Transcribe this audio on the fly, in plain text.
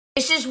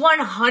This is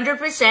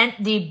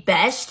 100% the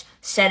best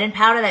setting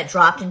powder that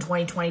dropped in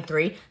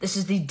 2023. This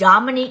is the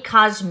Dominique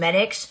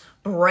Cosmetics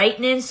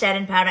Brightening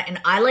Setting Powder, and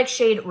I like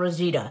shade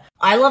Rosita.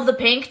 I love the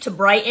pink to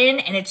brighten,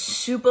 and it's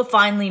super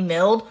finely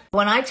milled.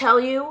 When I tell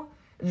you,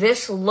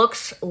 this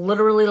looks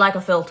literally like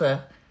a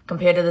filter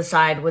compared to the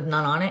side with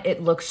none on it.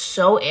 It looks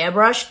so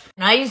airbrushed,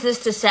 and I use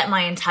this to set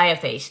my entire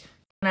face.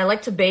 And I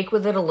like to bake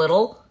with it a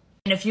little.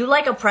 And if you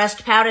like a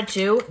pressed powder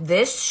too,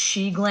 this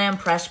She Glam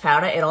pressed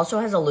powder, it also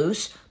has a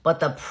loose, but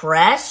the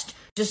pressed,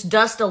 just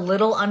dust a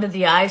little under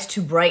the eyes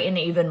to brighten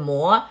even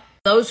more.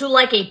 Those who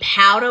like a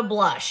powder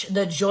blush,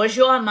 the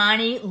Giorgio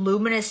Armani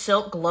Luminous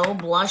Silk Glow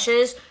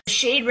blushes, the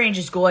shade range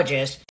is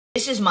gorgeous.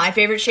 This is my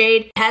favorite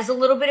shade. It has a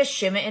little bit of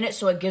shimmer in it,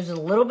 so it gives it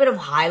a little bit of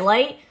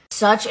highlight.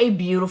 Such a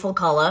beautiful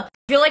color.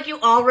 I feel like you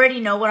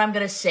already know what I'm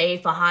going to say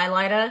for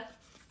highlighter.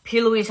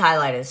 P. Louise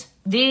highlighters.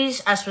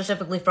 These are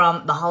specifically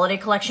from the holiday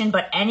collection,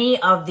 but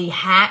any of the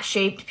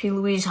hat-shaped P.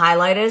 Louise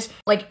highlighters,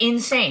 like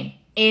insane.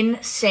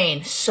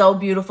 Insane. So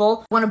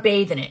beautiful. I want to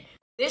bathe in it.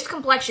 This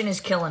complexion is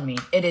killing me.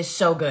 It is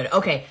so good.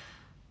 Okay.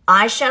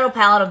 Eyeshadow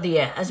palette of the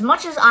year. As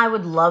much as I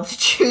would love to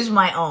choose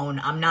my own,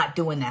 I'm not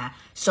doing that.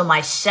 So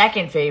my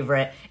second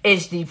favorite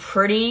is the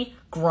Pretty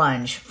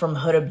Grunge from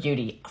Huda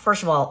Beauty.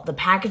 First of all, the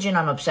packaging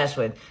I'm obsessed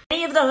with.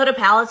 Any of the Huda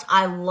palettes,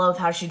 I love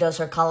how she does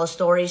her color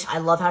stories. I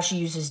love how she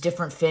uses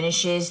different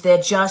finishes.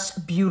 They're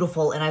just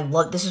beautiful, and I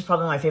love, this is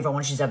probably my favorite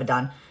one she's ever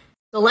done.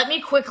 So let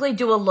me quickly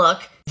do a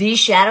look. These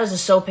shadows are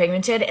so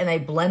pigmented, and they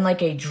blend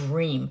like a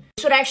dream.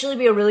 This would actually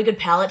be a really good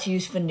palette to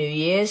use for New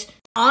Year's.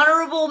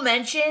 Honorable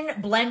mention,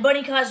 Blend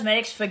Bunny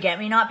Cosmetics Forget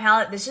Me Not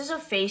palette. This is a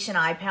face and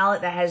eye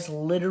palette that has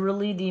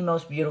literally the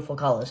most beautiful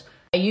colors.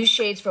 I use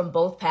shades from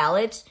both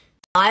palettes.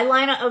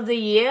 Eyeliner of the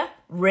year,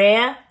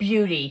 Rare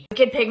Beauty.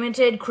 Wicked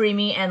pigmented,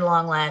 creamy, and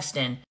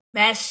long-lasting.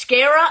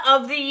 Mascara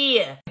of the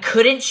year.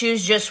 Couldn't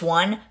choose just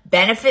one.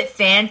 Benefit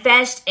Fan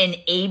Fest and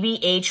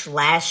ABH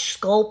Lash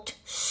Sculpt.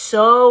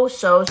 So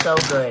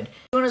good.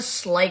 I'm doing a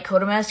slight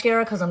coat of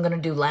mascara because I'm going to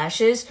do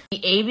lashes. The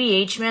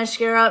ABH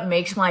mascara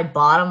makes my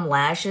bottom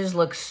lashes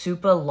look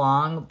super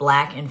long,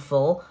 black, and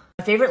full.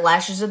 My favorite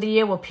lashes of the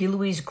year were P.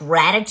 Louise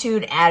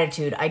Gratitude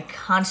Attitude. I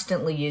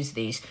constantly use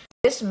these.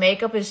 This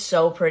makeup is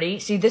so pretty.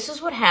 See, this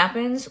is what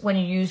happens when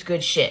you use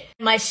good shit.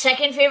 My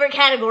second favorite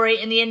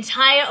category in the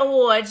entire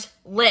awards,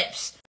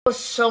 lips.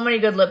 So many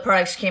good lip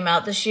products came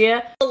out this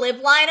year. The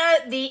lip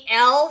liner, the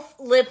e.l.f.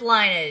 lip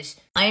liners.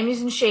 I am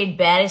using shade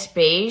Baddest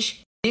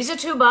Beige. These are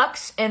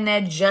 $2 and they're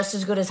just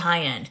as good as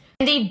high end.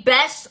 And the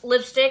best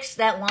lipsticks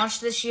that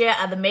launched this year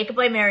are the Makeup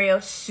by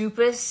Mario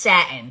Super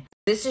Satin.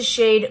 This is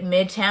shade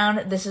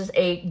Midtown. This is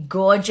a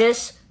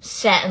gorgeous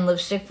satin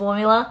lipstick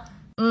formula.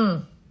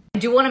 I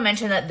do want to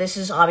mention that this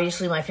is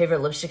obviously my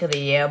favorite lipstick of the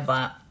year,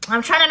 but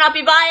I'm trying to not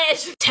be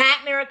biased. Tat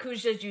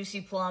Maracuja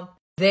Juicy Plump.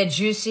 They're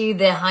juicy,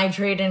 they're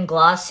hydrated and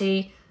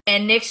glossy.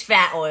 And NYX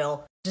Fat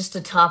Oil, just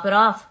to top it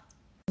off.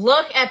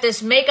 Look at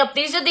this makeup.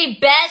 These are the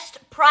best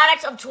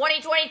products of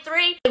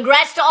 2023.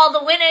 Congrats to all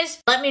the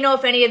winners. Let me know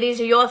if any of these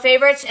are your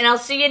favorites, and I'll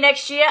see you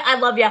next year. I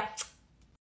love ya.